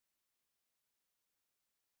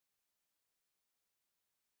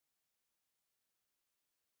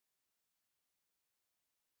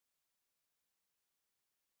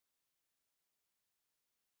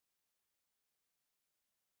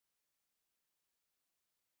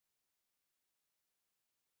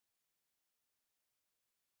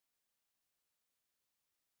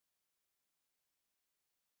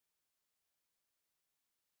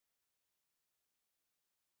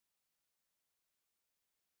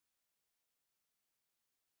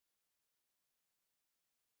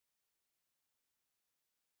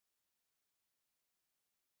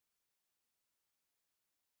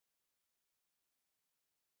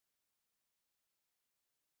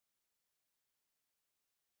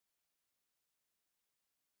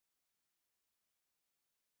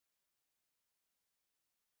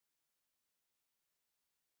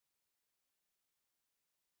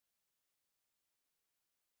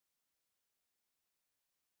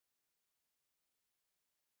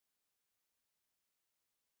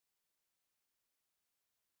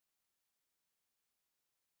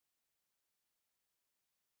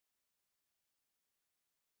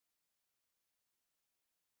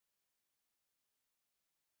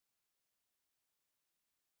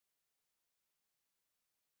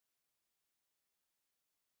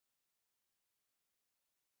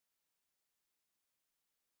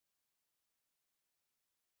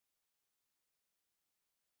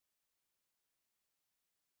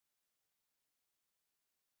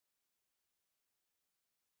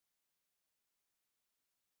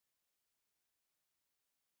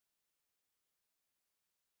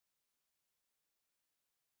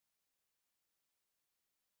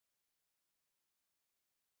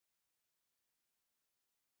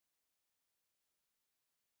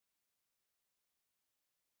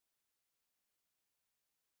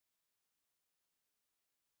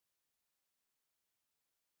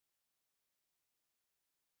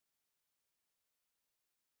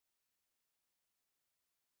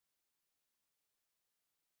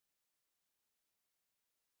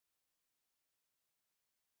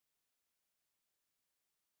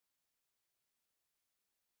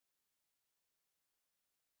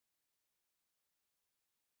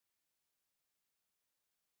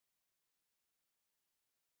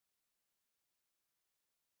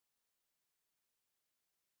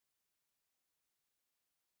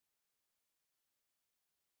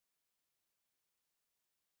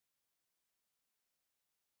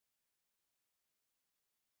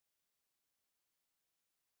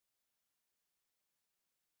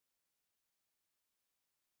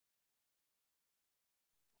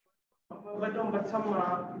But some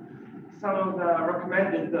of the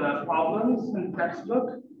recommended problems in the textbook,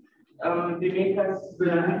 they make us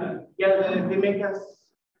they make us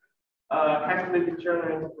calculate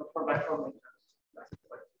determinants for vector matrix.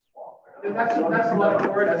 That's a lot of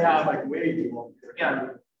words. That's like way too long. Yeah.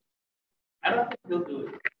 I don't think he'll do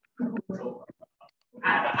it.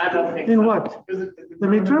 I don't think. In so. what? The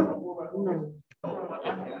matrix? No.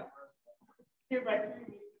 Here, by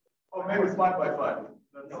Oh, maybe it's 5 by 5.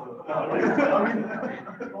 No. I mean,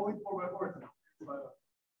 only 4 by 4.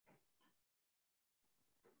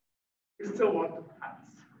 We still want to pass.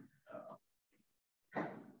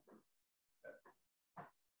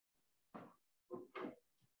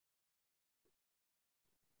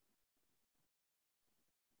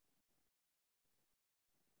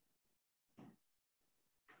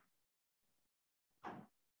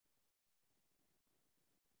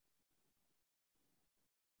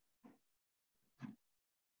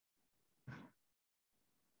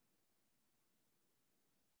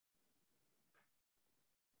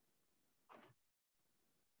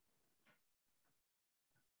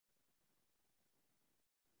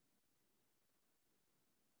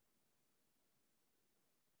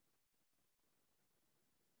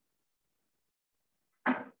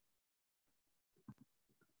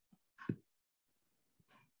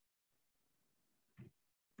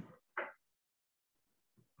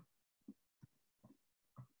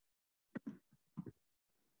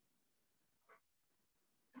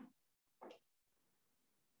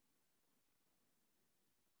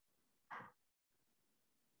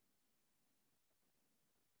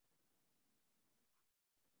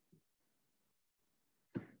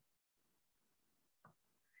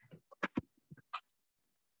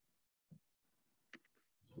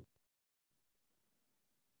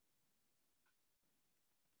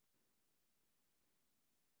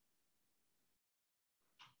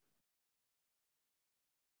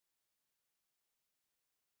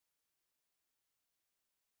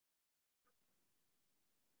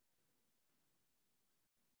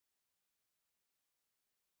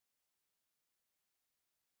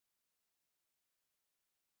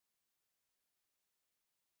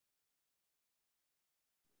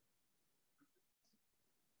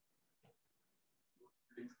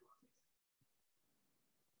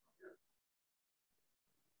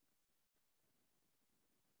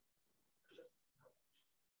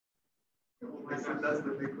 That's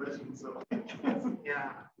the big question. So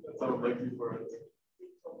Yeah. That's how lucky for us.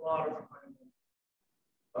 It's a lot of time.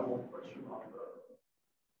 I won't question on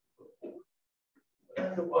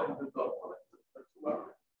the one the dog for like 2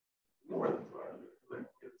 hours. More than 2 hours. Like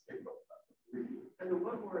it's take up that. And the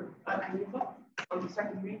one word I give up on the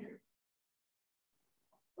second major.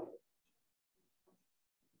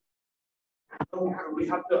 Oh, we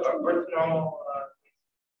have the original.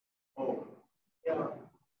 Oh. Yeah.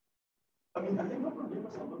 I mean, I think I'm gonna give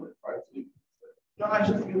us a little bit right. No, I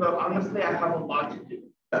just give up. Honestly, I have a lot to do.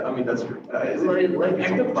 I mean, that's true. Like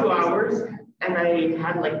I took 2 hours and I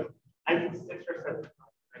had like I think 6 or 7.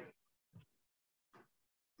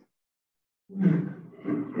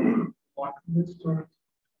 Let's start.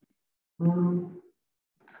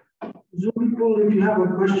 Zoom people, if you have a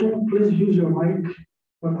question, please use your mic,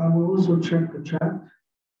 but I will also check the chat.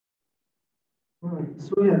 All right,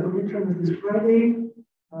 so yeah, the midterm is this Friday.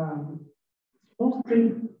 It's mostly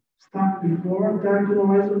stuff before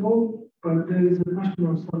diagonalizable, but there is a question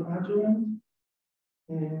of sub-adjoint,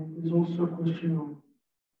 and there's also a question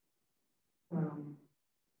of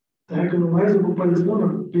diagonalizable, but it's not a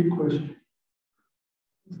big question.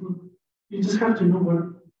 Not, you just have to know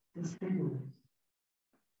what the statement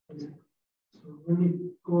is. So let me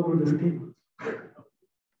go over the statement.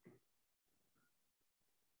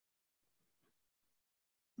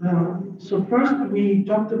 So first we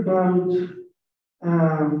talked about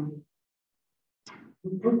we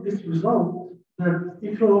put this result that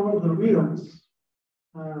if you're over the reals,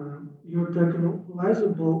 you're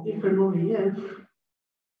diagonalizable if and only if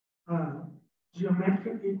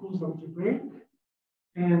geometric equals algebraic,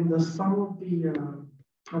 and the sum of the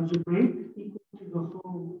algebraic equal to the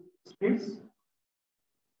whole space.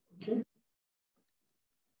 Okay,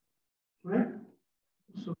 right?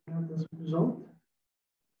 So we have this result.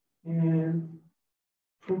 And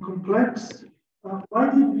for complex, why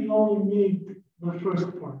did we only need the first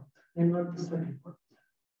part and not the second part?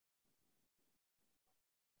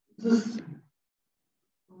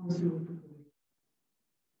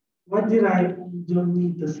 Why did I don't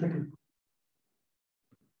need the second part?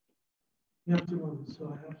 You have to know this, so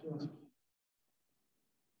I have to ask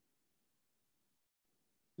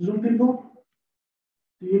you. Zoom people,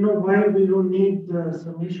 do you know why we don't need the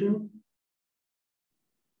summation?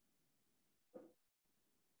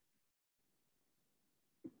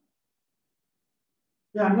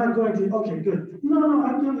 Yeah, I'm not going to. Okay, good. No,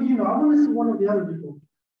 I want to see one of the other people.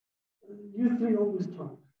 You three always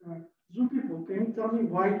talk. Zoom people, can you tell me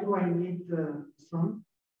why do I need the sum?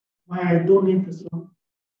 Why I don't need the sum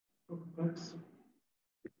for complex?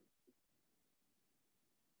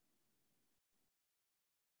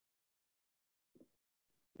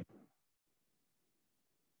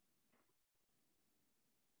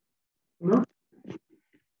 No?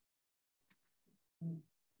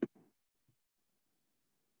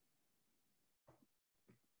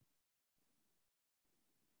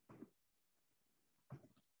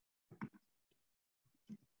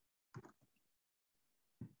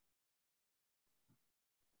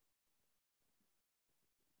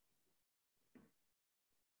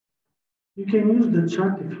 You can use the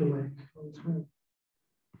chat if you like.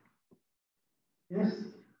 Yes.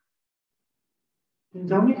 Can you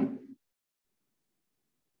tell me?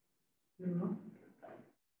 You know?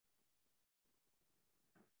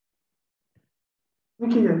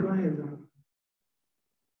 Okay, yeah, go ahead.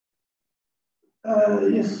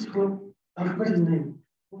 Yes, hello. I forgot his name.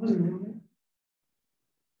 What was his name again?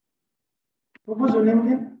 What was your name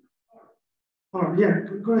again? Oh, yeah,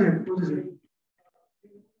 go ahead. What is it?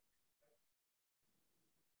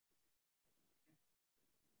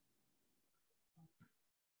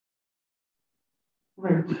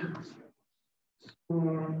 Right. So,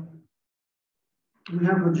 we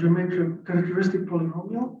have a geometric characteristic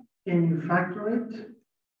polynomial, and you factor it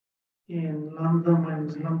in lambda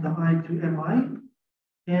minus lambda I to mi.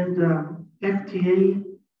 And FTA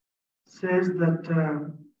says that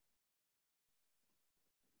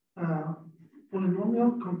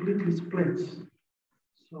polynomial completely splits.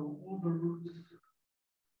 So all the roots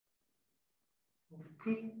of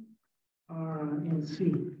P are in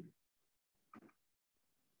C.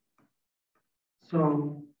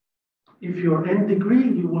 So if you're n degree,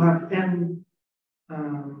 you will have n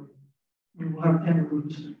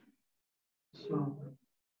roots. So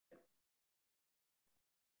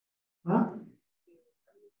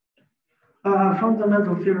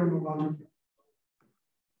fundamental theorem of algebra.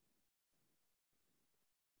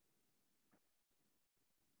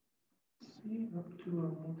 C up to a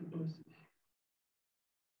multiplicity.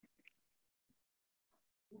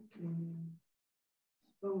 Okay.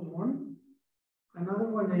 That was one. Another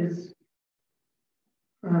one is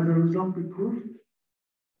the result we proved.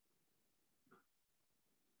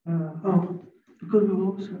 Because we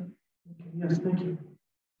also, okay, yes, thank you.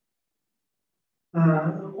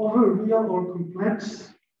 Over real or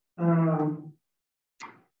complex,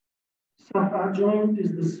 sub-adjoint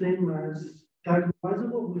is the same as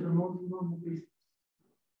diagonalizable with an orthonormal basis.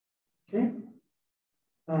 Okay?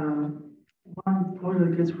 One point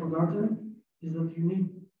that gets forgotten is that you need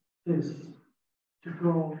this to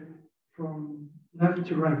go from left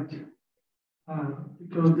to right.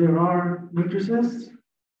 Because there are matrices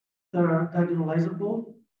that are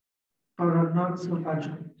diagonalizable but are not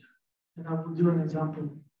self-adjoint. And I will do an example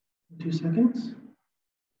in 2 seconds.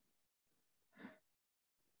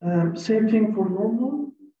 Same thing for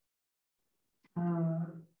normal.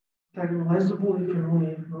 Diagonalizable if you're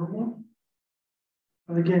only normal.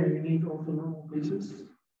 But again, you need orthonormal basis.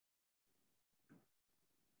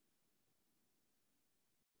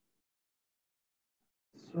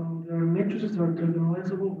 So there are matrices that are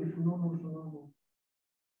diagonalizable with non-orthonormal.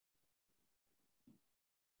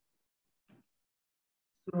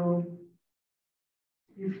 So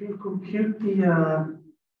if you compute the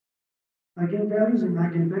eigenvalues and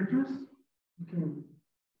eigenvectors, you can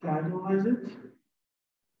diagonalize it.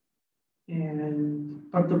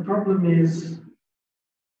 But the problem is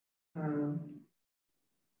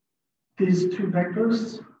these two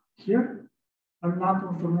vectors here are not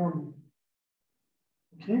orthonormal.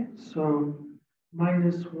 Okay, so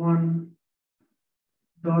 -1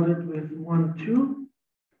 dotted with 1, 2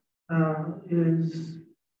 is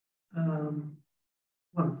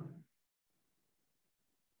 1,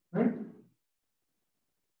 right?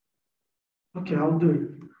 Okay, I'll do it.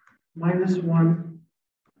 -1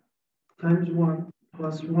 times 1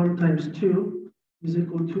 plus 1 times 2 is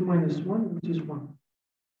equal to -1, which is 1.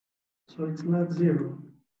 So it's not 0.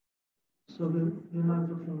 So they're not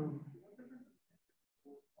orthogonal.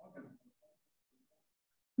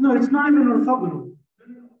 No, it's not even orthogonal.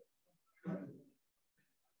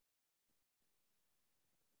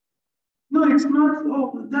 No, it's not.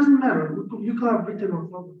 Oh, it doesn't matter. You could have written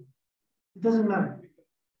orthogonal. It doesn't matter.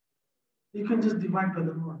 You can just divide by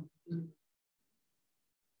the norm.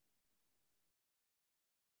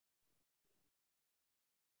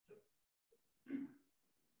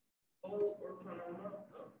 All orthonormal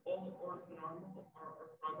are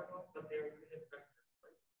orthogonal, but they're unit vectors.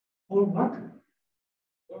 Right? All what?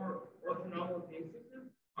 or orthonormal bases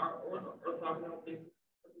are orthogonal bases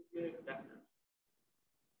of the unit vectors.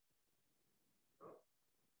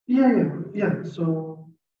 Yeah. So,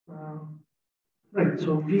 right.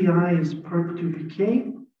 So VI is perp to VK,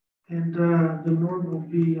 and the normal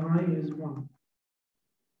VI is 1.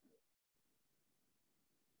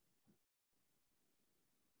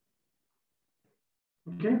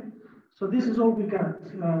 Okay. So this is all we got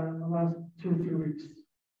the last 2-3 weeks.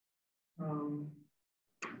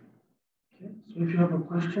 Okay. So if you have a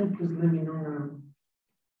question, please let me know now.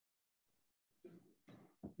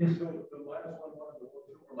 Yes. So the -1, 1, and the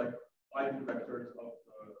 2 are like five vectors of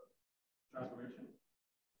the transformation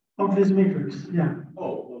of this matrix. Yeah.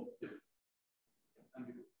 Oh, well, yeah.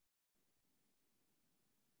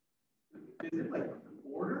 Is it like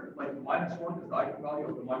order? Like -1 is the eigenvalue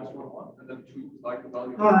of the -1, 1, and then 2 is the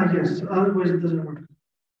eigenvalue of Yes. Otherwise, it doesn't work.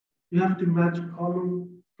 You have to match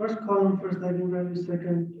column, first eigenvalue,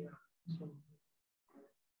 second. Yeah. So.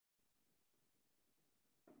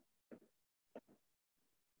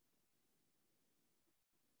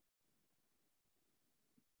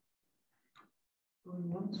 Going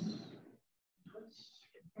once, twice.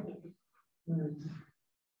 Nice.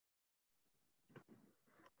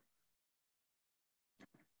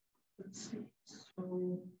 Let's see. So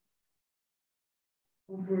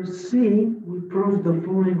over C, we proved the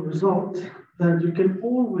following result, that you can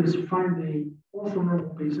always find the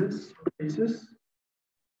orthonormal basis,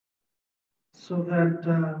 so that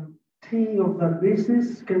T of that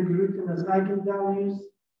basis can be written as eigenvalues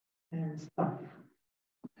and stuff.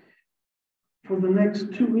 For the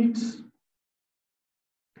next 2 weeks,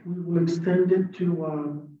 we will extend it to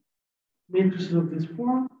matrices of this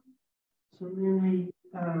form. So mainly,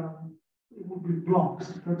 it will be blocks.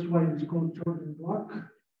 That's why it's called Jordan block.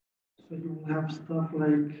 So you will have stuff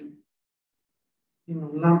like,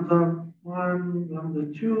 lambda 1, lambda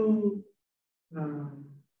 2,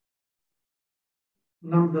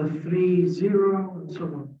 lambda 3, 0, and so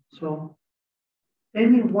on. So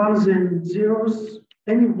any ones and zeros,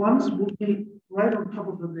 any ones will be right on top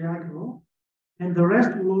of the diagonal, and the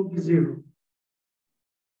rest will all be 0.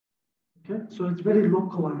 Okay, so it's very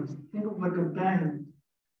localized. Think of like a band.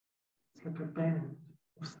 It's like a band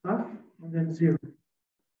of stuff, and then 0.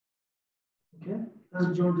 Okay, that's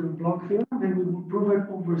Jordan block here. Then we will prove it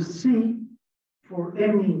over C for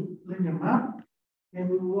any linear map, and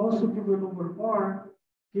we will also prove it over R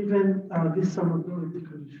given this summability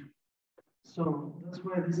condition. So that's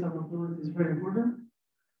why this summability is very important.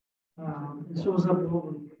 It shows up all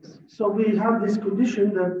over the place. So we have this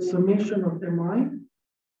condition that summation of MI.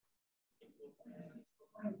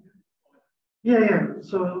 Yeah.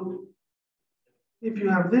 So if you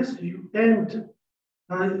have this, you end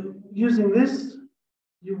using this,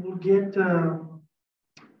 you will get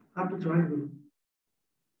upper triangle.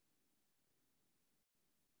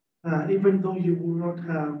 Even though you will not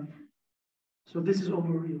have, so this is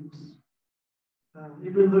over reals.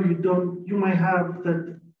 Even though you might have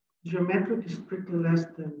that geometric is strictly less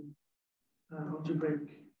than algebraic.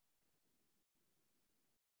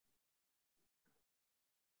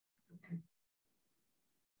 Okay.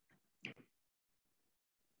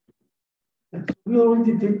 Yes, we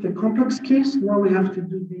already did the complex case. Now we have to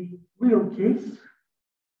do the real case.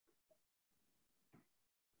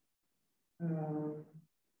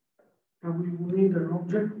 And we will need an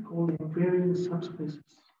object called invariant subspaces.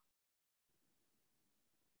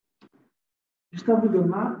 You start with the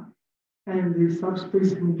map and the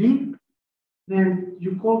subspace in V, then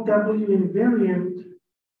you call W invariant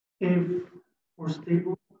if, or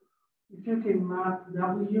stable, if you can map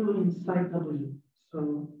W inside W.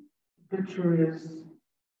 So the picture is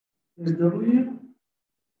W,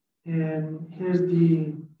 and here's V,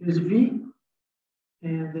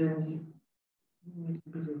 and then you make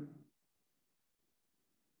it bigger.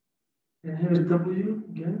 And here's W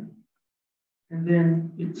again, and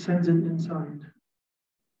then it sends it inside.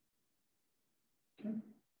 Okay.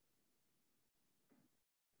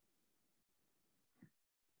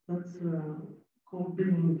 That's called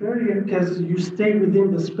being invariant because you stay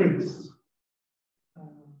within the space.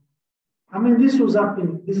 I mean, this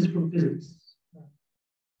is from physics.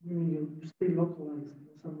 You stay localized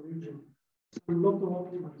in some region, some local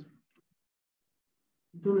optimizer.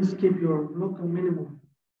 You don't escape your local minimum.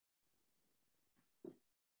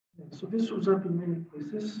 So this shows up in many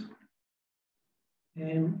places.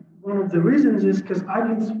 And one of the reasons is because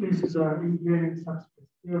eigenspaces are invariant subspace.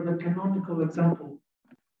 They are the canonical example.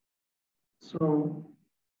 So,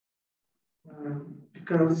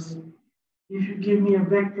 because if you give me a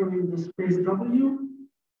vector in the space W,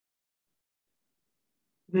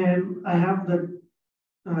 then I have the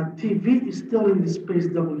TV is still in the space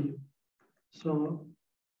W. So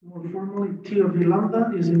more formally, T of E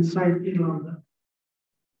lambda is inside E lambda.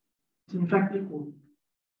 It's in fact equal.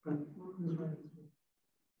 But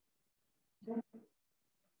okay.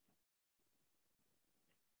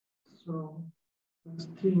 So that's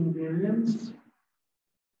T invariance.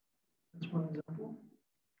 That's one example.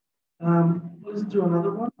 Let's do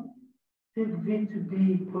another one. Take V to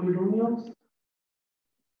be polynomials.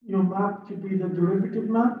 Your map to be the derivative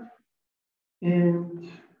map. And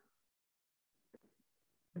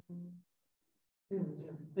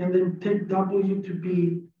then take W to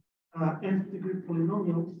be nth degree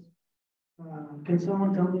polynomials. Can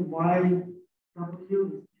someone tell me why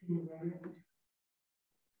W is T invariant?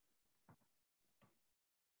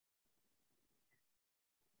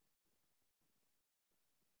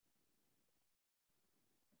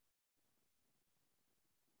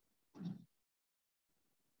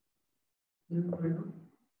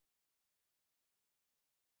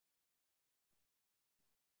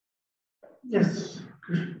 Yes.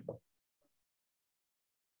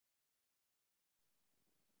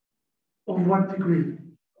 Of what degree?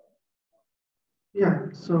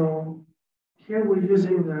 Yeah, so here we're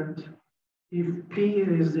using that if P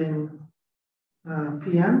is in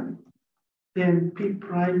Pn, then P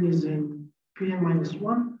prime is in Pn minus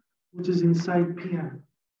 1, which is inside Pn.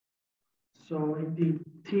 So indeed,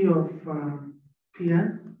 T of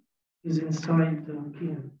Pn is inside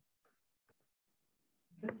Pn.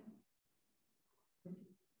 Okay.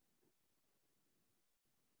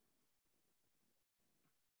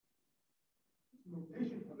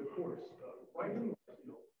 Notation for the course, writing,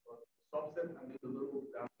 subset and then a little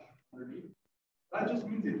dash underneath. That just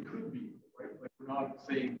means it could be, right? Like we're not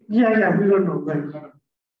saying. Yeah, we don't know, right?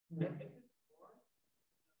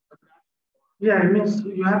 Yeah, it means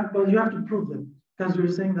you have to prove them because you're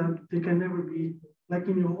saying that they can never be like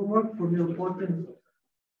in your homework for nilpotent.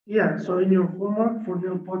 Yeah, so in your homework for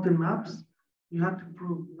nilpotent maps, you have to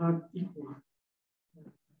prove not equal.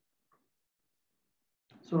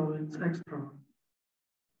 So it's extra.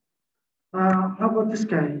 How about this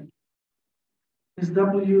guy? Is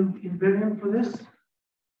W invariant for this?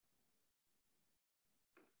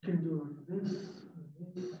 You can do this.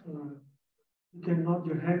 You can nod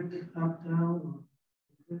your head up, down, or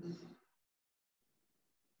this.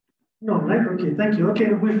 No, right? Okay, thank you.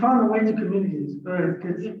 Okay, we found a way to communicate. All right,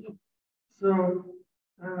 good. So,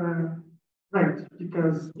 right,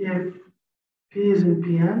 because if P is in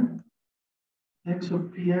Pn, X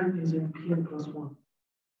of Pn is in Pn plus 1.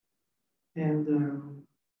 And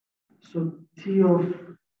so T of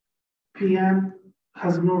Pn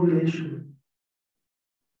has no relation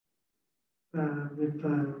with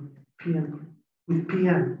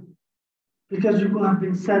Pn, because you could have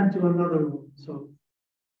been sent to another one. So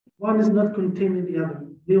one is not contained in the other.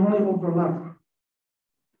 They only overlap.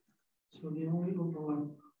 So they only overlap.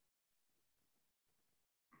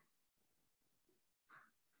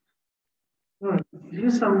 All right,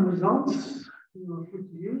 here's some results you are free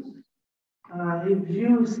to use. If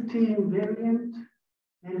U is T invariant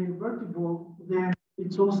and invertible, then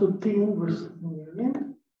it's also T inverse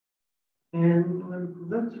invariant. And let me prove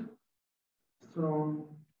that. So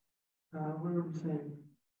what are we saying?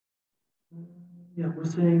 Yeah, we're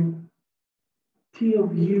saying T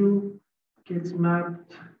of U gets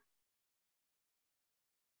mapped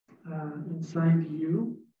inside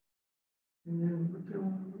U. And then, okay,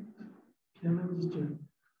 let me just do it.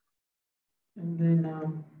 And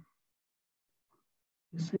then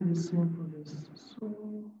you say the same for this. So,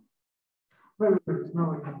 wait, now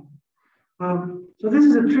I know. So this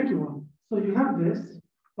is a tricky one. So you have this,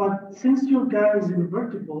 but since your guy is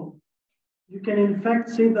invertible, you can in fact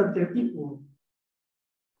say that they're equal.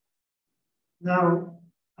 Now,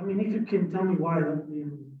 I mean, if you can tell me why, that would be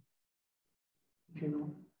amazing. If you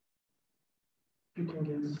know, if you can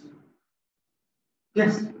guess.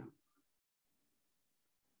 Yes.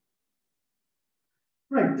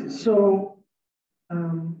 Right. So,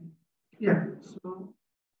 yeah. So,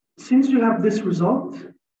 since you have this result,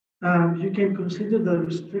 you can consider the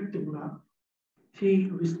restricted map, T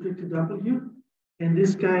restricted W, and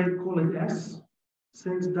this guy, call it S,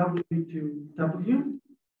 sends W to W.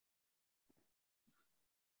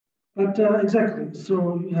 But exactly,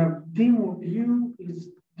 so you have dim of U is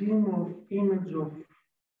dim of image of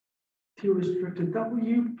T restricted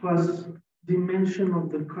W plus dimension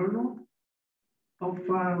of the kernel of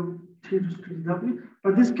T restricted W,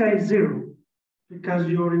 but this guy is 0 because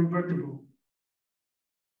you're invertible.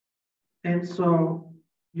 And so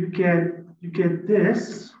you get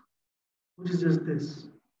this, which is just this.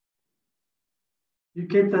 You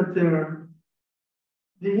get that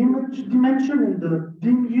the image dimension and the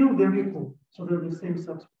dim they're equal, so they're the same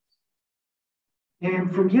subspace.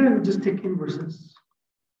 And from here, we just take inverses.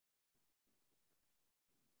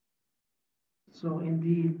 So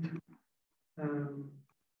indeed,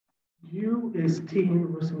 U is T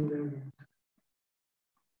inverse invariant.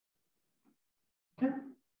 Okay.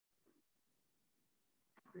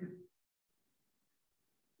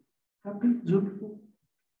 Happy? Beautiful.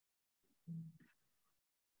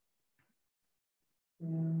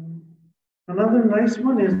 Another nice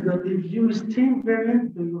one is that if U is T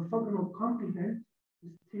invariant, the orthogonal complement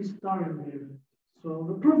is T star invariant. So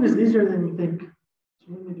the proof is easier than you think. So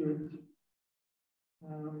let me do it.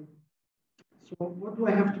 So what do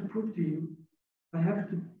I have to prove to you? I have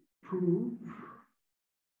to prove.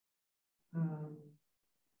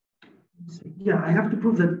 I have to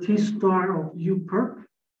prove that T star of U perp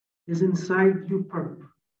is inside U perp.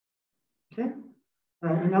 Okay.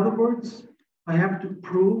 In other words, I have to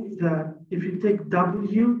prove that if you take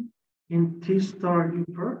W in T star U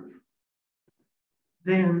perp,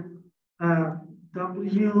 then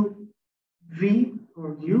W V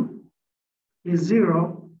or U is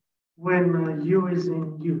 0 when U is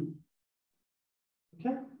in U.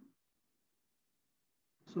 Okay?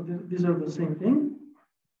 So these are the same thing.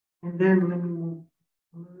 And then let me move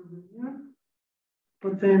a little bit here.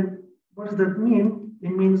 But then what does that mean?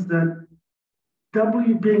 It means that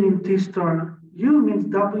W being in T star U means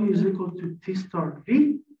W is equal to T star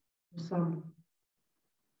V, some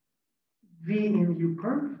V in U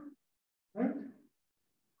perp, right?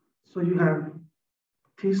 So you have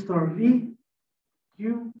T star V,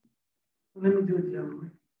 U, let me do it the other way.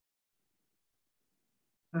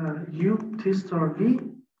 U T star V,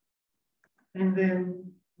 and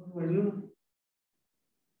then what do?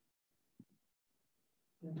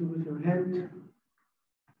 You do with your hand,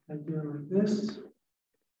 I do it like this.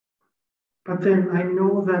 But then I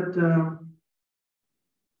know that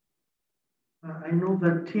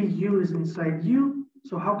TU is inside U,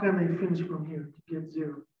 so how can I finish from here to get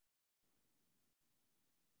 0?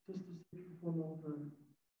 Just to see if you follow the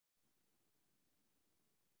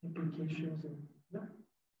implications and yeah.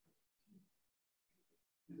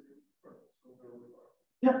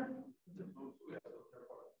 Yeah.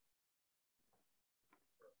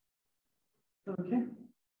 Okay.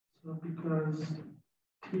 So because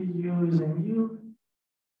TU is in U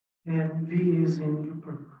and V is in U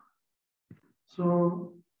perp. So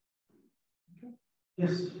okay.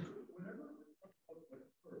 Yes. Whenever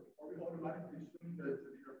are we automatically assuming that it's a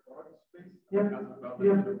linear product space? Yeah.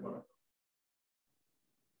 Yeah.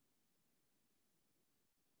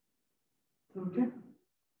 Okay.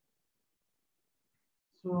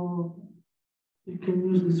 So you can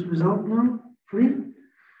use this result now, free.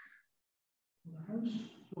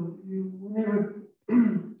 So you never,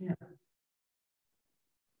 yeah.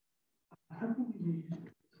 How do we use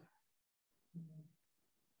it?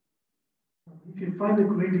 If you find a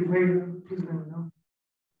creative way, please let me know.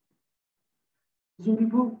 Zoom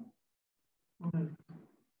people? Okay.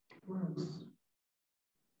 What else?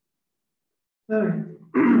 All right.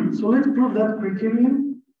 So let's prove that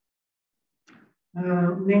criterion.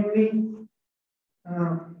 Namely,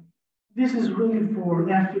 this is really for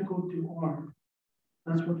F equal to R.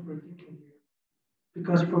 That's what we're thinking here.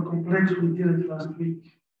 Because for complex, we did it last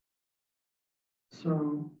week.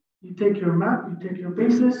 So you take your map, you take your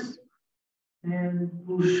basis, and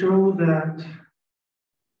we'll show that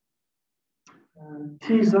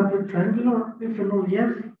T is upper triangular if and only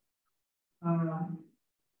if.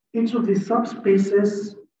 Each of these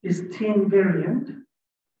subspaces is T invariant.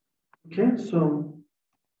 Okay, so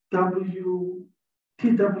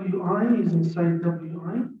TWI is inside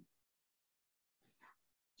WI.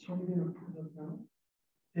 So I'm going to put that down.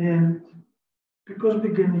 And because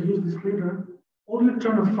we're going to use this later, all you're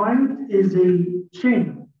trying to find is a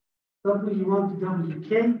chain, W1 to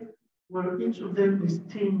WK, where each of them is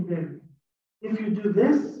T invariant. If you do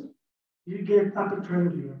this, you get upper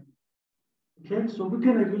triangular. Okay, so we're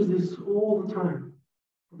going to use this all the time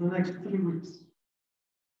for the next 3 weeks.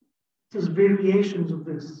 Just variations of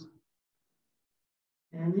this.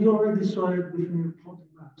 And you already saw it within your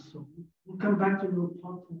plotting map. So we'll come back to your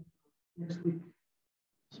plotting next week.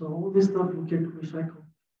 So all this stuff will get recycled.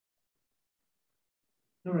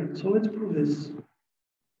 All right, so let's prove this.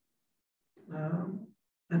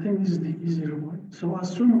 I think this is the easier one. So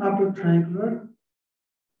assume upper triangular.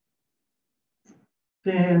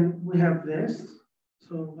 Then we have this.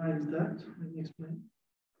 So why is that? Let me explain.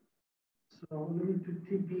 So let me put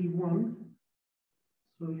TB1.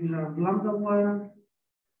 So you have lambda 1,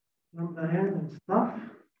 lambda n and stuff.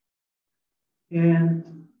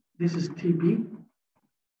 And this is TB.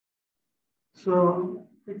 So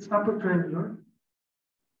it's upper triangular.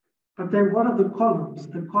 But then what are the columns?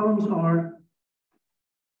 The columns are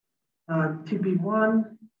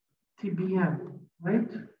TB1, TBM,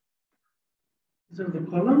 right? These are the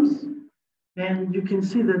columns. And you can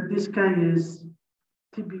see that this guy is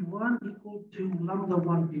TB1 equal to lambda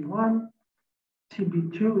 1B1,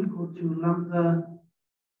 TB2 equal to lambda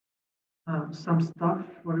some stuff,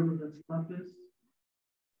 whatever that stuff is.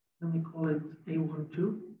 Let me call it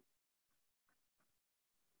A12.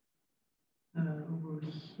 Over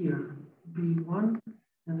here, B1,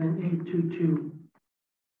 and then A22,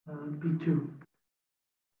 B2.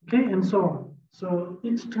 Okay, and so on. So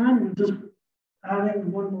each time we just add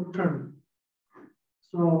in one more term.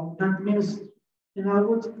 So that means, in other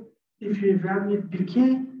words, if you evaluate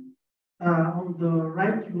BK, on the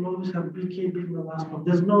right, you will always have BK being the last one.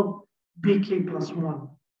 There's no BK plus 1.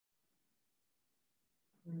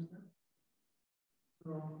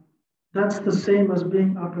 So that's the same as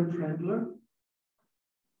being upper triangular.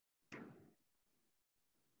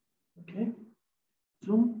 Okay,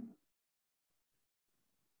 zoom.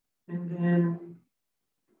 And then,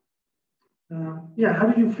 yeah, how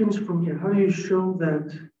do you finish from here? How do you show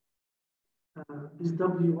that these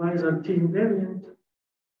WIs are T invariant?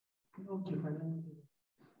 Okay, fine.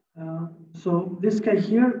 So this guy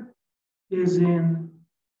here is in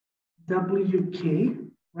WK,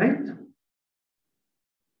 right?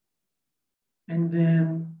 And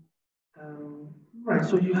then, right,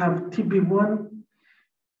 so you have TB1.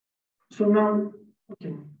 So now,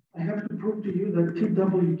 okay, I have to prove to you that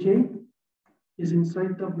TWK is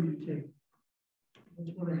inside WK.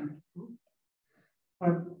 That's what I have to prove.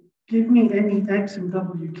 But give me any X in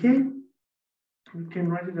WK. We can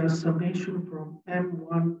write it as summation from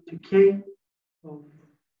M1 to K of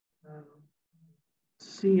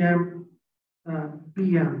CM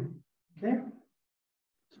BM. Okay?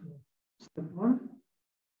 So step 1.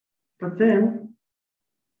 But then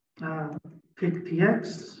take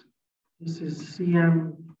TX. This is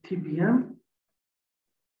CM TBM.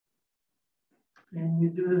 And you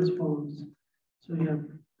do it as follows. So you have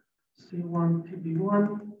C1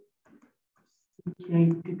 TB1, CK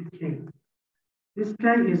TBK. This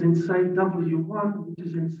guy is inside W1, which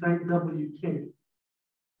is inside WK.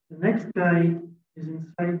 The next guy is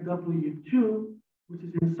inside W2, which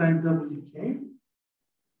is inside WK.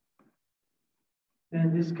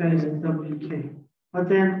 And this guy is in WK. But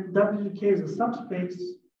then WK is a subspace,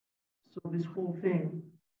 so this whole thing,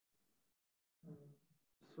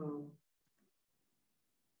 so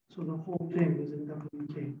the whole thing is in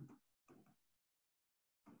WK.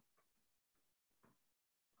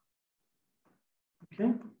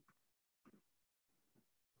 Okay?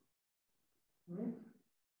 All right.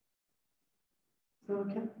 Is that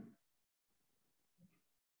okay?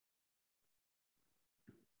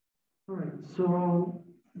 All right, so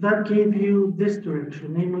that gave you this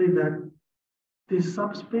direction, namely that these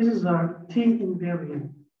subspaces are T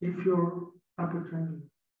invariant if you're upper triangular.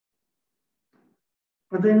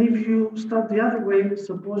 But then if you start the other way,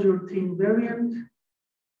 suppose you're T invariant,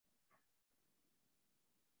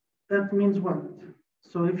 that means what?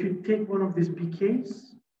 So if you take one of these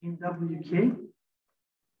BKs in WK,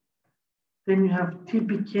 then you have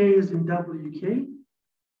TBKs in WK,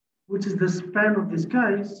 which is the span of these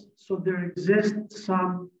guys. So there exists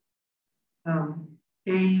some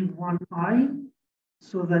A1I,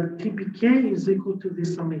 so that TBK is equal to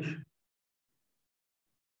this summation.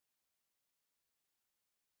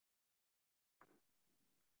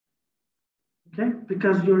 Okay,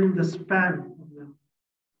 because you're in the span of them.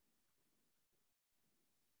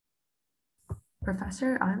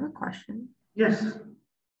 Professor, I have a question. Yes.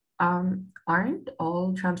 Aren't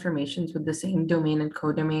all transformations with the same domain and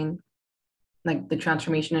codomain, like the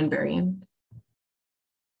transformation invariant?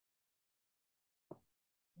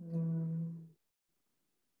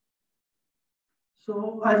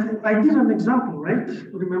 So I did an example, right?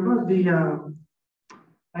 Remember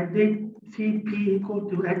I did TP equal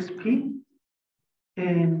to XP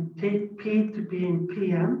and take P to be in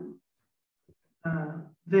PM.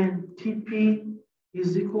 Then TP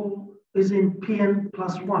is in PN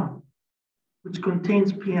plus 1, which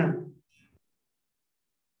contains PN.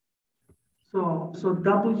 So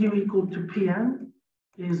W equal to PN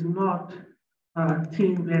is not T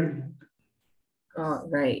invariant. Oh,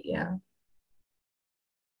 right, yeah.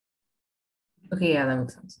 Okay, yeah, that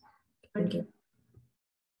makes sense. Thank you.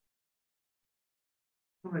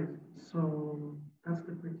 All right, so that's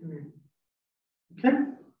the criteria. Okay,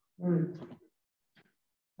 all right.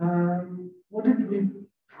 What did we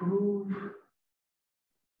prove?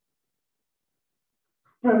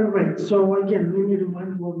 Right. So again, let me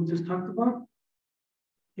remind you what we just talked about.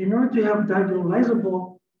 in order to have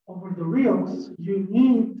diagonalizable over the reals, you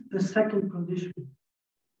need the second condition.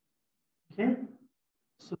 Okay?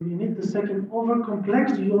 So you need the second. Over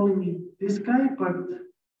complex, you only need this guy, but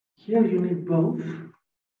here you need both.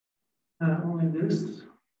 Only this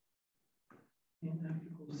in F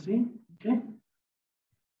equals C. Okay?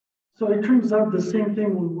 So it turns out the same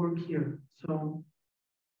thing will work here. So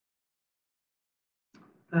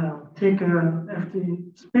take a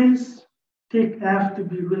FT space, take F to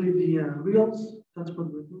be really the reals. That's what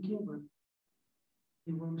we're thinking, but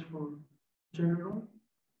it works for general.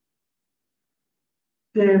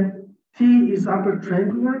 Then T is upper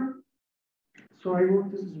triangular. So I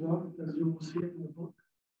wrote this as well because you will see it in the book.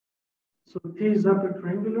 So T is upper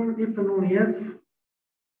triangular if and only if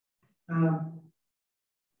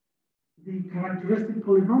the characteristic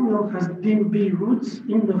polynomial has dim-B roots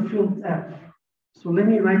in the field F. So let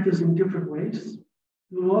me write this in different ways.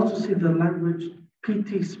 You will also see the language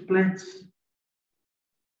PT splits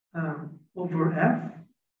over F.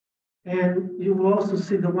 And you will also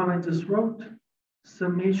see the one I just wrote,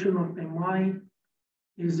 summation of MI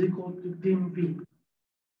is equal to dim-V.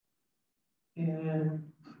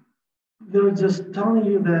 And they're just telling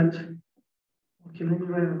you that, okay, let me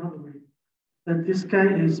write another way, that this guy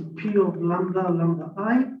is P of lambda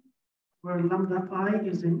I, where lambda I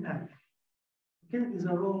is in F. Okay, these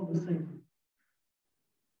are all the same.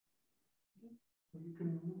 So you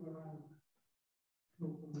can move around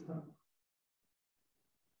and stuff.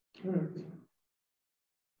 All right.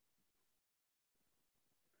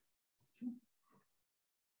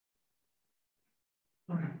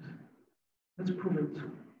 All right, let's prove it.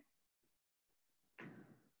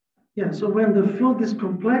 Yeah, so when the field is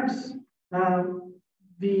complex,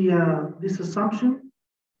 this assumption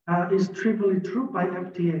is trivially true by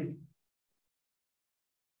FTA.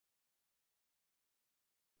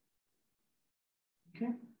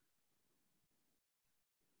 Okay.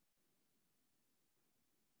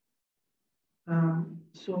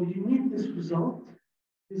 So you need this result,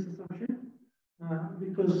 this assumption,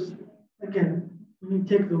 because again, when you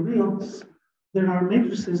take the reals, there are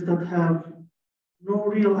matrices that have no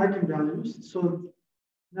real eigenvalues. So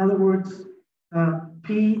in other words,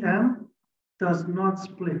 PM does not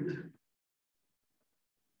split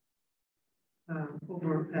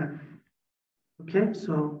over F. Okay,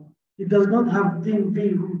 so it does not have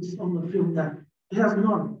dim-V roots on the field F. It has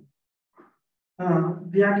none.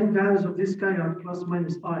 The eigenvalues of this guy are plus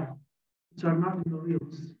minus I, which are not in the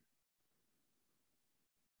reals.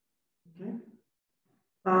 Okay,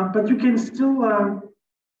 but you can still,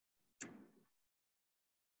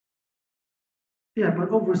 yeah, but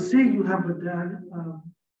over C you have a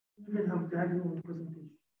you can have diagonal representation.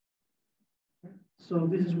 Okay? So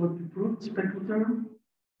this is what we proved, spectral term,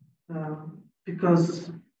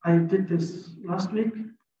 because I did this last week.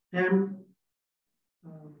 M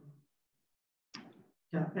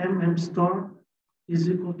star is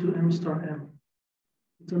equal to M star M.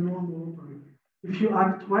 It's a normal operator. If you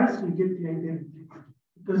add twice, you get the identity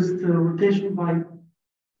because it's the rotation by,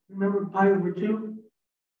 remember, pi over 2,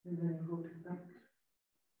 and then you rotate back.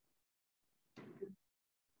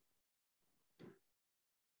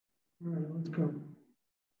 All right, let's go.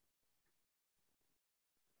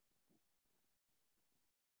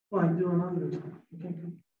 Oh, I do another. Okay.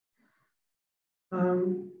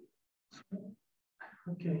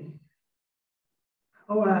 Okay.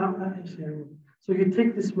 Oh, actually, so you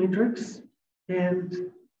take this matrix,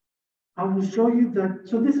 and I will show you that.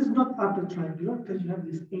 So this is not upper triangular because you have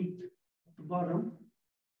this 8 at the bottom,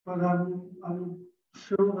 but I will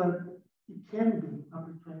show that it can be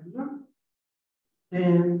upper triangular.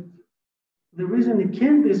 And the reason it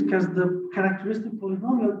can be is because the characteristic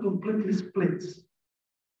polynomial completely splits,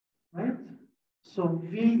 right? So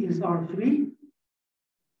V is R3.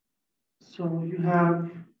 So you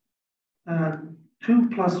have 2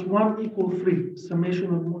 plus 1 equal 3, summation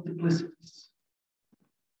of multiplicities.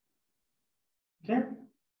 Okay?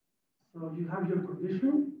 So you have your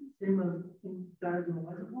condition, same as in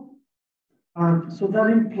diagonalizable. So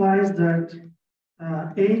that implies that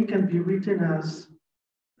A can be written as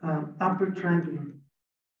upper triangular.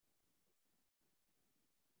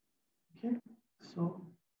 Okay? So,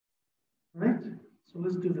 right? So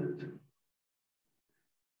let's do that.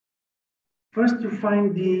 First, you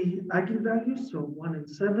find the eigenvalues, so 1 and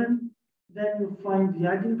 7. Then you find the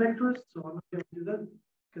eigenvectors. So I'm not going to do that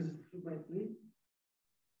because it's 3 by 3.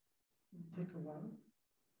 It'll take a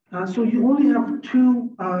while. So you only have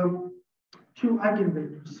two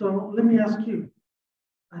eigenvectors. So let me ask you.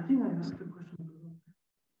 I think I asked the question.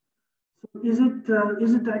 So is it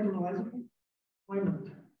diagonalizable? Why not?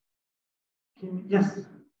 Yes.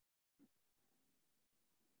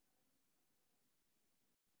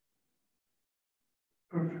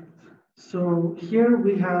 Perfect. So here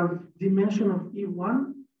we have dimension of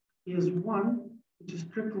E1 is 1, which is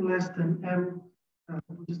strictly less than M,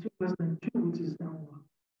 which is strictly less than 2, which is M1.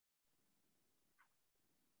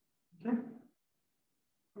 Okay?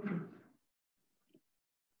 Perfect.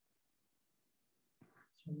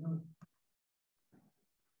 So now,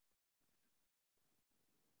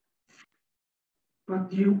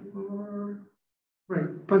 but you are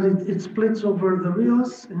right, but it splits over the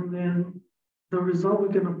reals, and then the result we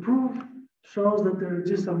can prove shows that there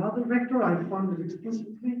exists another vector. I found it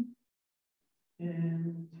explicitly,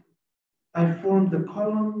 and I formed the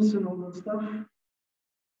columns and all that stuff.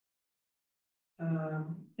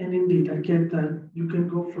 And indeed, I get that you can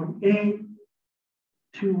go from A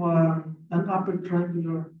to an upper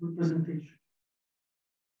triangular representation,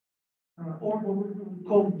 or what we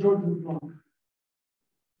call Jordan block,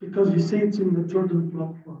 because you say it's in the Jordan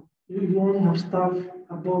block form. You only have stuff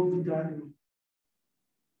above the diagonal.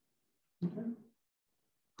 Okay.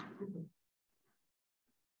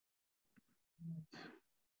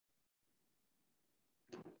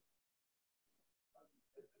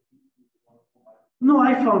 No,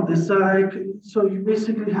 I found this. So you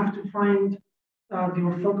basically have to find the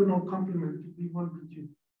orthogonal complement to B1, B2.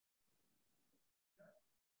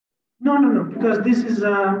 No, because this is,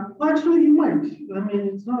 well, actually you might. I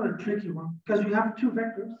mean, it's not a tricky one because you have two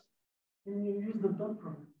vectors and you use the dot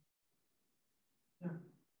product.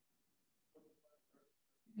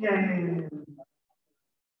 Yeah. Yeah.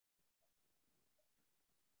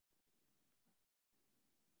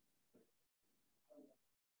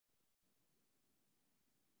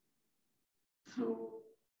 So,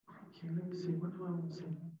 okay, let me see, what do I want to say?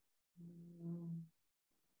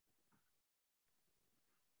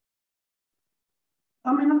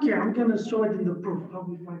 I mean, okay, I'm gonna show it in the proof, how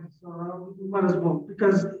we find it, so we might as well,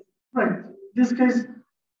 because, right, this case,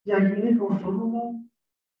 yeah, you need orthogonal,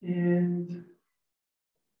 and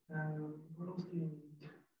what else do you need?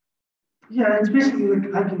 Yeah, it's basically like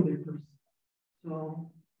eigenvectors, so,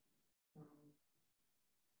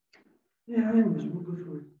 yeah, anyways, we'll go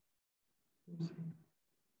through it.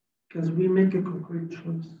 Because we make a concrete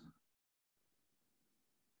choice.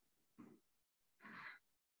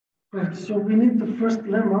 Right, so we need the first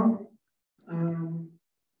lemma.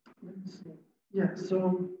 Let's see. Yeah,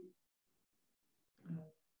 so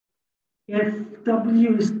if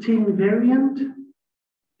W is T invariant,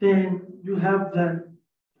 then you have that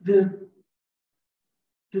the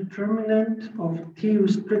determinant of T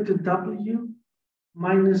restricted W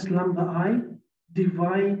minus lambda I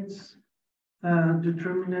divides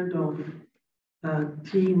determinant of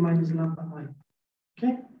T minus lambda I.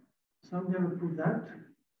 Okay, so I'm going to prove that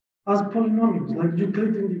as polynomials, like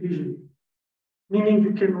Euclidean division, meaning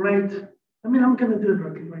you can write, I mean, I'm going to do it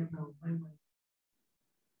right now.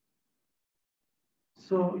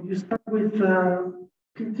 So you start with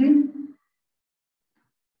PT, you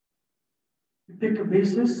pick a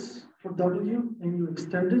basis for W and you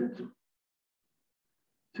extend it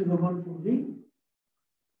to the one for V.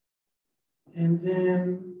 And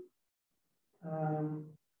then,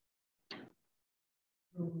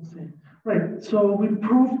 right, so we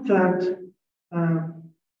proved that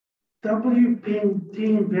W being T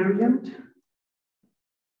invariant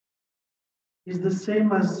is the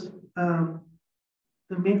same as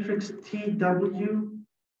the matrix TW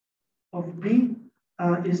of B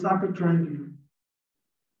is upper triangular.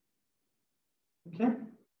 Okay?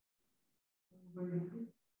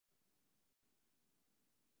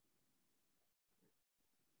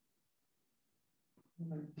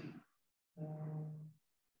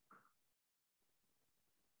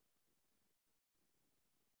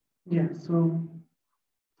 Yeah, so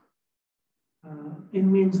it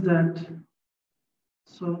means that,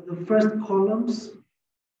 so the first columns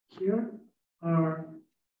here are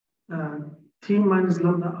T minus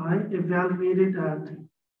lambda I evaluated at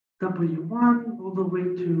W1 all the way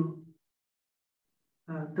to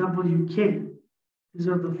WK. These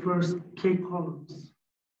are the first K columns.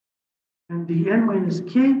 And the N minus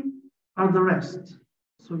K are the rest.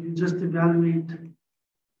 So you just evaluate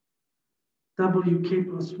WK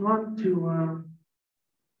plus 1 to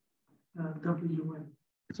WN.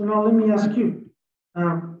 So now let me ask you,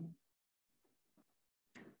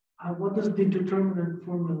 what does the determinant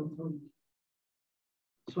formula tell you?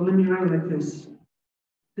 So let me write like this.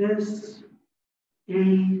 This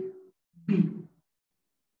A, B.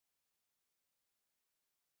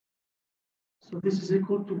 So this is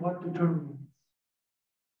equal to what determinant?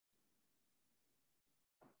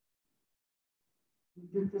 We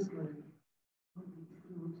did this like,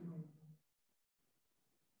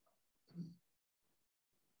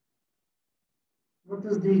 What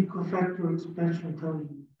does the cofactor expansion tell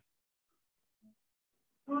you?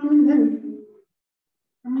 Well,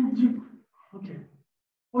 okay.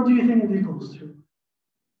 What do you think it equals to?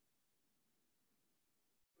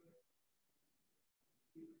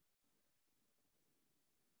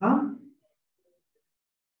 Huh?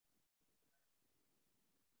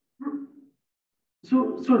 So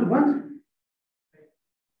what?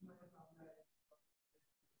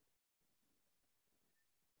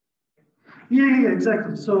 Yeah,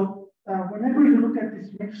 exactly. So whenever you look at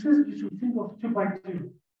these matrices, you should think of 2 by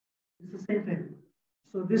 2. It's the same thing.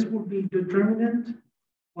 So this would be determinant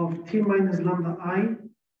of T minus lambda I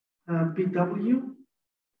BW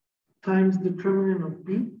times determinant of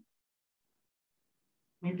B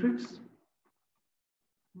matrix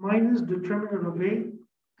minus determinant of A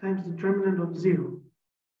times determinant of 0.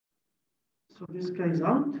 So this guy is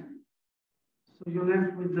out. So you're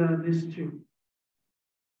left with this 2.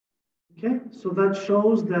 Okay, so that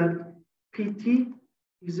shows that PT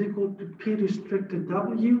is equal to P restricted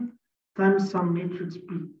W times some matrix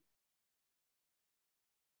B.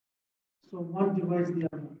 So one divides the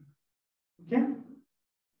other. Okay?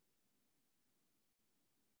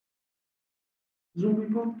 Zoom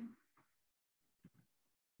people?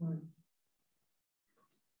 Right.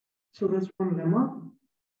 So that's one lemma.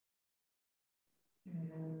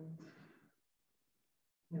 And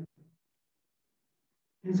yeah.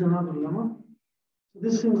 Here's another lemma. So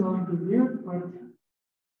this seems a little bit weird, but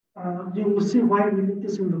you will see why we need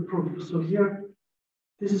this in the proof. So here,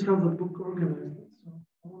 this is how the book organized it. So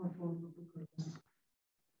I want to follow the book like this.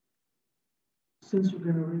 Since you're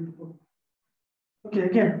going to read the book. Okay,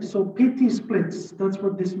 again, so PT splits, that's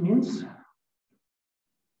what this means.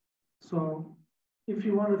 So if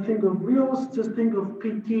you want to think of reals, just think of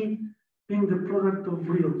PT being the product of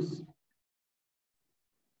reals.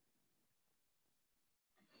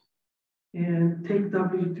 And take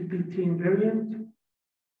W to PT invariant.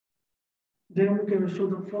 Then we're going to show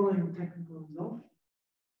the following technical result.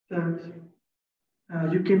 That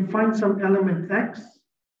you can find some element X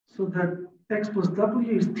so that X plus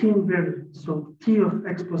W is T invariant. So T of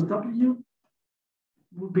X plus W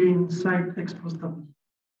will be inside X plus W.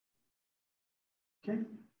 Okay.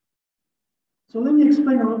 So let me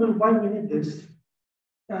explain a little bit why we need this.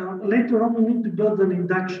 Later on, we need to build an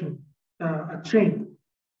induction, a chain,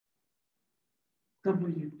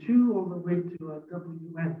 W2 all the way to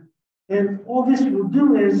WN. And all this will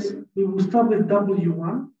do is we will start with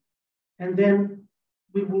W1, and then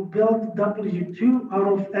we will build W2 out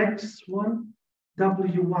of X1,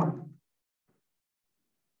 W1.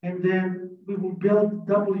 And then we will build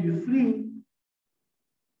W3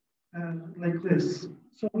 like this.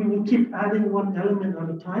 So we will keep adding one element at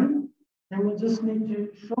a time, and we just need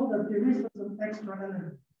to show that there is some extra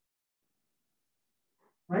element,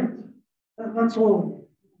 right? That's all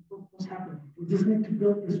what's happening. We just need to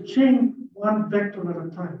build this chain one vector at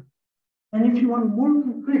a time. And if you want more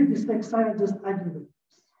concrete, this next slide just eigenvectors.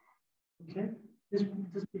 Okay, this will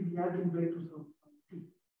just be the eigenvectors of T.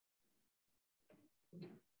 Okay,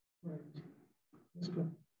 right. Let's go.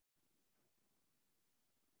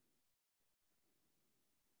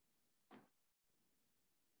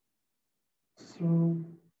 So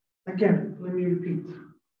again, let me repeat.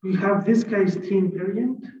 We have this guy's T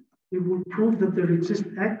invariant. We will prove that there exists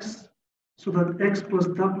X so that X plus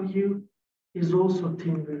W is also T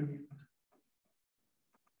invariant.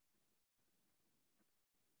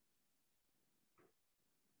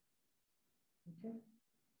 Okay.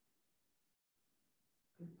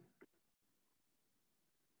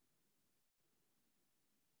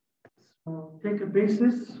 So take a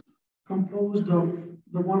basis composed of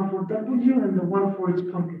the one for W and the one for its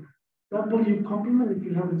complement. W complement, if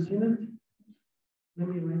you haven't seen it, let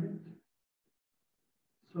me write it.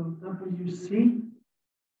 So WC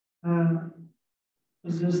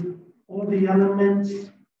is just all the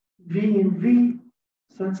elements V in V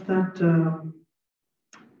such that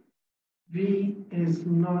V is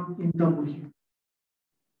not in W.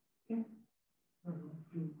 Okay.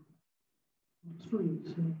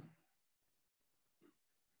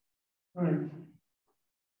 All right.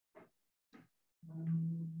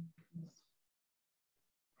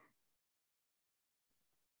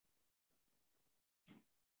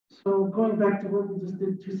 So going back to what we just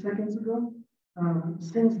did 2 seconds ago,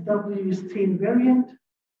 since W is T invariant,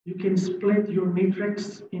 you can split your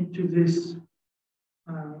matrix into this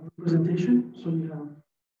representation. So you have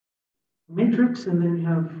a matrix and then you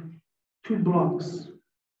have 2 blocks,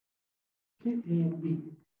 okay, A and B.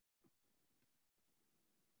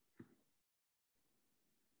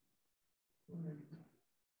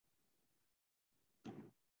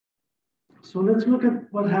 So let's look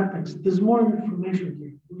at what happens. There's more information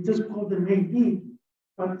here. We just called them AD,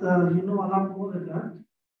 but you know a lot more than that.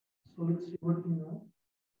 So let's see what we know.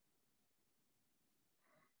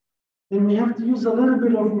 Then we have to use a little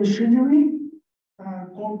bit of machinery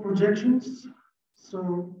called projections.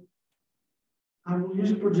 So I will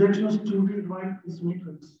use projections to rewrite this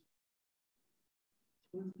matrix.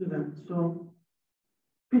 Let's do that. So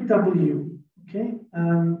PW, okay?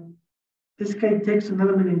 This guy takes an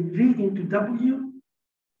element in V into W.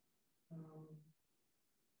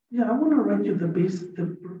 Yeah, I want to write you the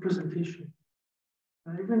representation,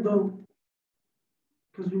 even though,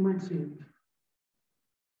 because you might see it.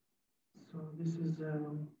 So this is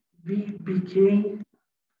V BK,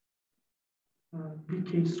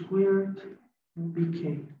 BK squared, and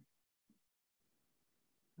BK,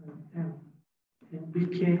 M, and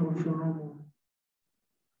BK orthonormal.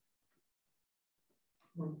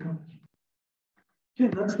 Okay,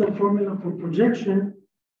 that's the formula for projection.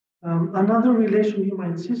 Another relation you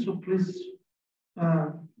might see, so please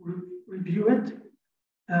review it.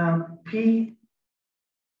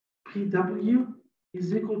 PW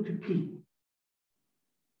is equal to P.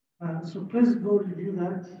 So please go review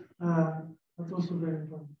that. That's also very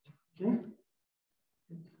important. Okay.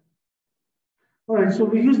 All right. So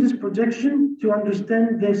we use this projection to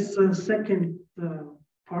understand this second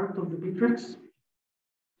part of the matrix.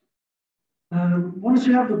 Once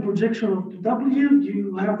you have the projection of W,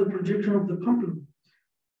 you have the projection of the complement.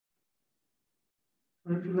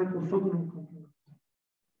 Or if you like, orthogonal complement.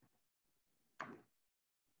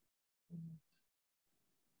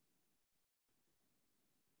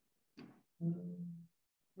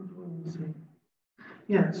 What do I want to say?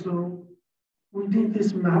 Yeah, so we did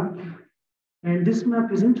this map, and this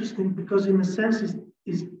map is interesting because in a sense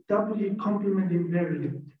is W complement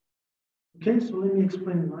invariant. Okay, so let me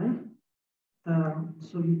explain why.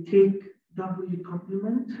 So you take W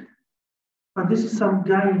complement, but this is some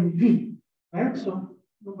guy in V, right? So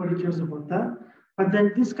nobody cares about that. But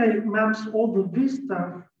then this guy maps all the V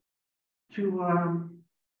stuff to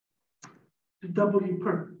W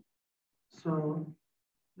perp. So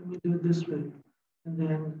let me do it this way. And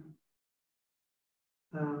then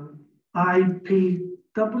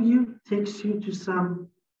IPW takes you to some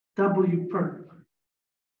W perp.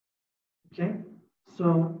 Okay,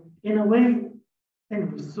 so in a way,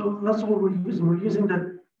 anyway, so that's what we're using. We're using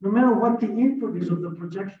that no matter what the input is of the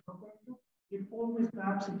projection, it always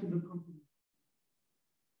maps into the complement,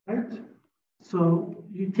 right? So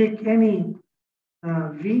you take any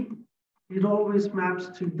V, it always maps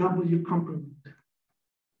to W complement.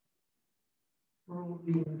 For all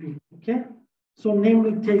V and V, okay? So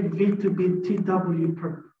namely take V to be TW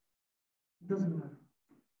perp. It doesn't matter.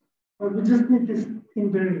 But we just need this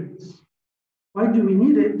invariance. Why do we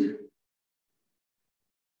need it?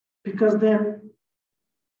 Because then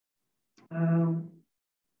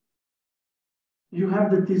you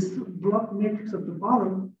have that this block matrix at the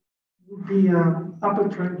bottom would be upper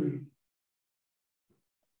triangle.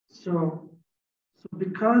 So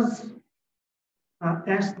because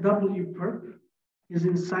SW perp is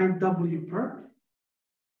inside W perp,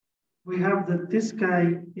 we have that this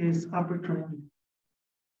guy is upper triangle.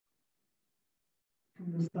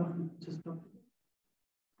 And the stuff we just talked about.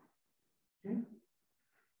 Okay.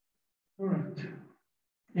 All right.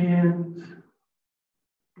 And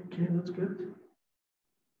okay, that's good.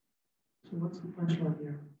 So what's the punchline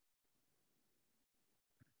here?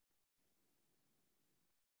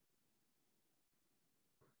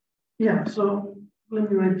 Yeah, so let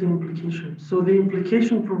me write the implication. So the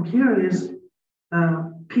implication from here is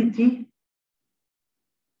PT,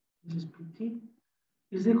 this is PT,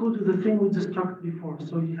 is equal to the thing we just talked before.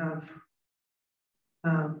 So you have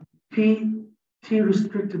P, T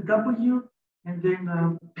restricted W, and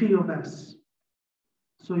then P of S.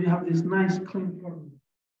 So you have this nice clean formula.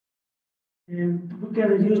 And we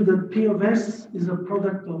can use that P of S is a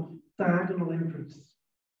product of diagonal entries.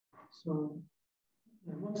 So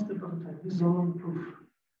yeah, one step at a time. This is a long proof.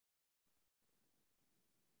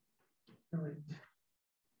 All right.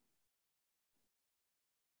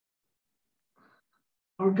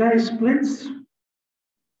 Our guy splits.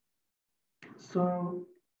 So,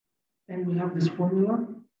 and we have this formula.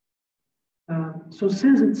 So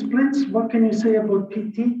since it splits, what can you say about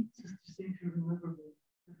PT? Just to see if you remember the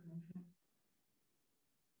definition.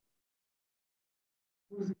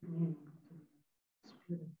 What does it mean?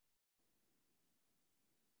 Splitting.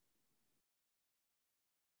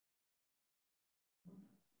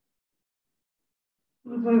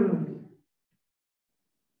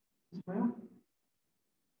 Ismail?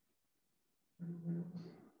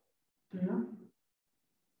 Yeah.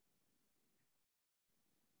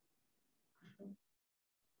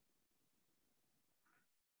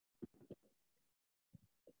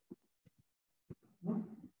 No?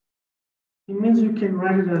 It means you can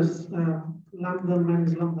write it as lambda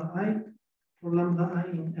minus lambda I or lambda I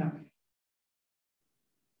in F.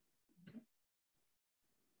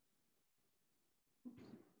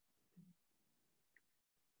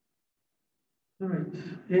 All right,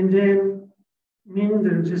 and then meaning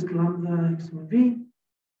there exists lambda x and v.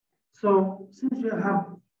 So since we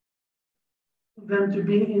have them to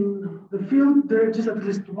be in the field, there exists at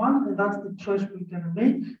least one, and that's the choice we're gonna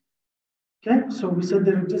make. Okay, so we said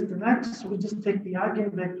there exists an x, so we just take the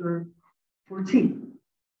eigenvector for t.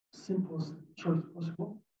 Simplest choice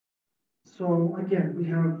possible. So again, we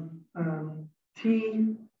have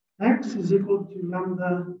t x is equal to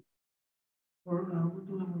lambda, or what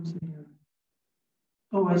do I want to say here?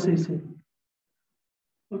 Oh, I see.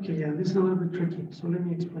 Okay, yeah, this is a little bit tricky, so let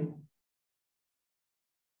me explain.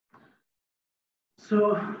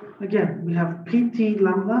 So again, we have pt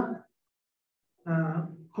lambda,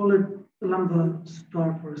 call it lambda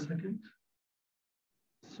star for a second.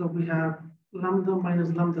 So we have lambda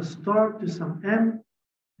minus lambda star to some m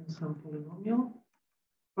and some polynomial.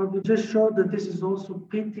 But we just showed that this is also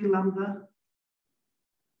pt lambda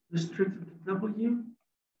restricted to w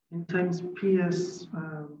in times ps.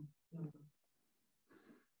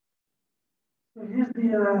 So here's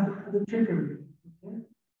the trickery. Okay?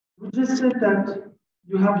 We just said that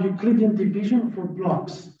you have Euclidean division for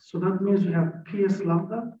blocks. So that means you have ps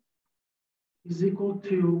lambda is equal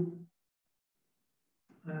to,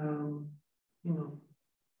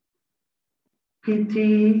 pt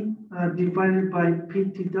divided by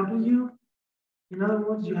ptw. In other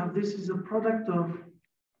words, you have this is a product of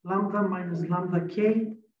lambda minus lambda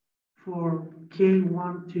k for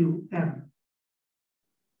k1 to m.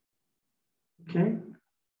 Okay,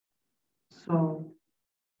 so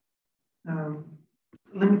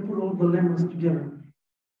let me put all the lemmas together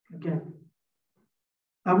again.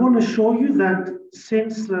 I want to show you that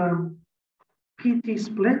since pt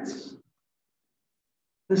splits,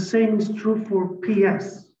 the same is true for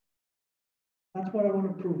ps. That's what I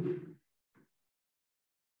want to prove.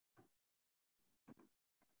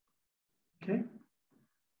 Okay,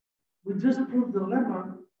 we just proved the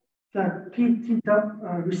lemma that pt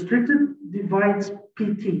restricted divides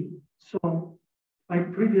pt. So by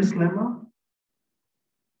previous lemma,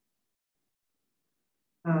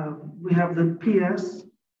 we have the ps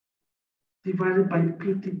divided by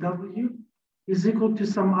ptw is equal to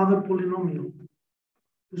some other polynomial,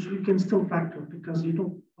 which we can still factor because you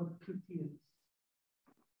know what pt is.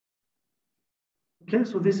 Okay,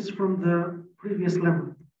 so this is from the previous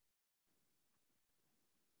lemma.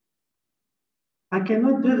 I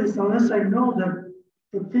cannot do this unless I know that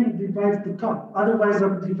the thing divides the top. Otherwise,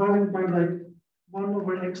 I'm dividing by like 1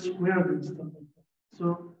 over x squared and stuff like that.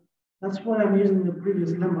 So that's why I'm using the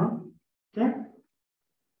previous lemma. Okay.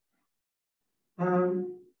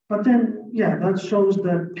 But then, yeah, that shows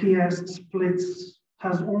that PS splits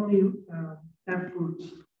has only f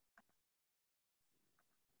roots.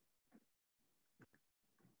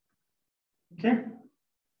 Okay.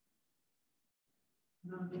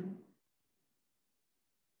 Okay.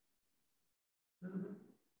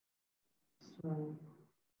 So,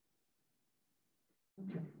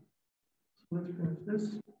 okay. So let's finish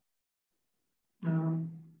this.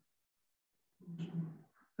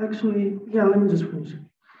 Actually, yeah, let me just finish it.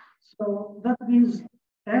 So that means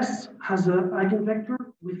S has an eigenvector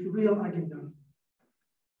with real eigenvalue.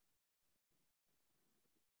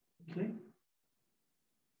 Okay.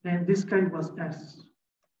 And this guy was S.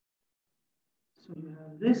 So you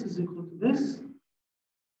have this is equal to this.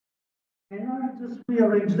 And now you just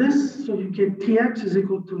rearrange this, so you get Tx is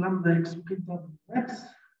equal to lambda x px.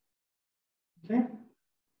 Okay.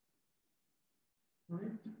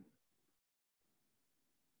 Right.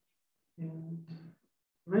 And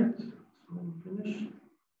right. So let me finish.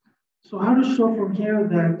 So how to show from here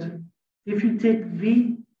that if you take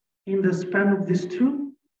V in the span of these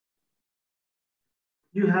two,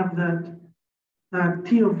 you have that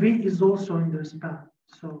T of V is also in the span.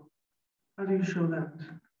 So how do you show that?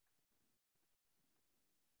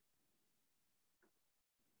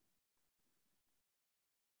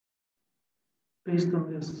 Based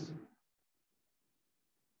on this.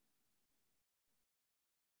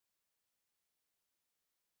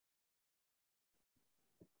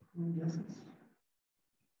 Yes.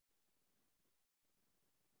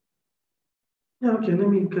 Yeah, okay, let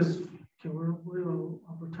me, because okay, we're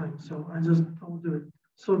over time, so I'll do it.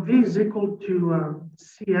 So V is equal to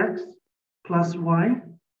Cx plus Y,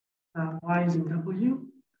 Y is in W.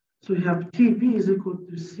 So you have TV is equal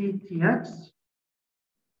to CTX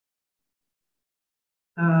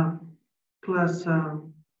plus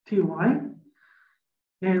ty.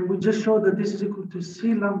 And we just showed that this is equal to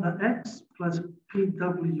c lambda x plus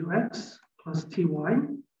pwx plus ty.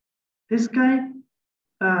 This guy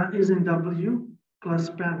is in w plus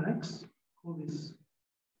span x, all this.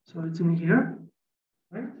 So it's in here,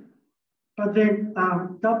 right? But then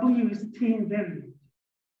w is t invariant.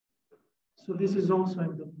 So this is also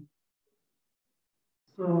in w.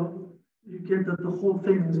 So you get that the whole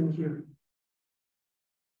thing is in here.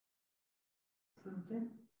 Okay.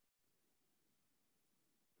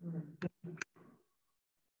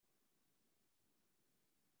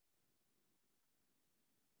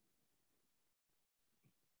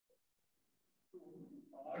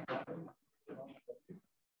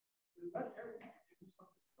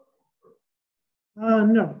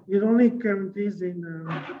 No, it only guarantees in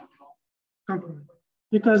complement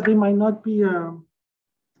because they might not be.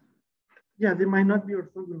 Yeah, they might not be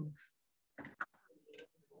orthogonal.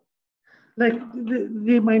 Like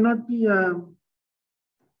they might not be.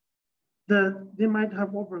 They might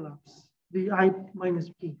have overlaps. The I minus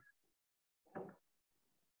P.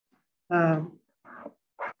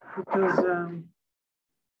 Because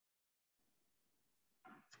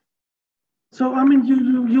so I mean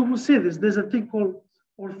you will see this. There's a thing called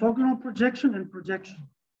orthogonal projection and projection.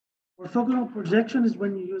 Orthogonal projection is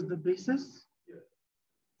when you use the basis,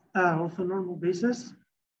 orthonormal basis.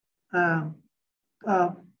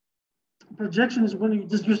 Projection is when you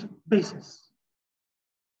just use basis.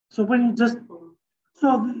 So when you just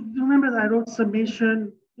you remember that I wrote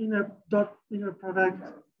summation inner product.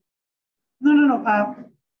 No.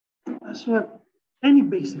 So any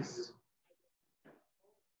basis.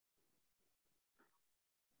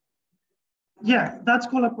 Yeah, that's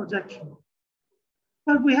called a projection.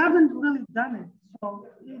 But we haven't really done it, so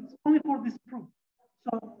it's only for this proof.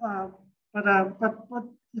 So, but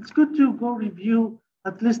it's good to go review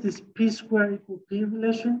at least this p squared equal p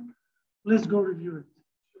relation. Please go review it.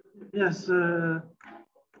 Yes.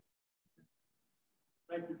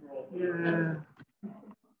 Thank you for all. Yeah.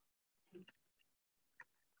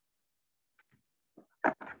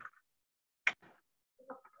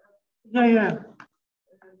 Yeah.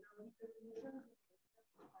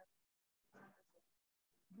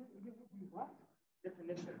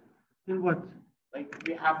 Definition. In what? Like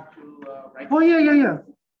we have to write. Oh yeah.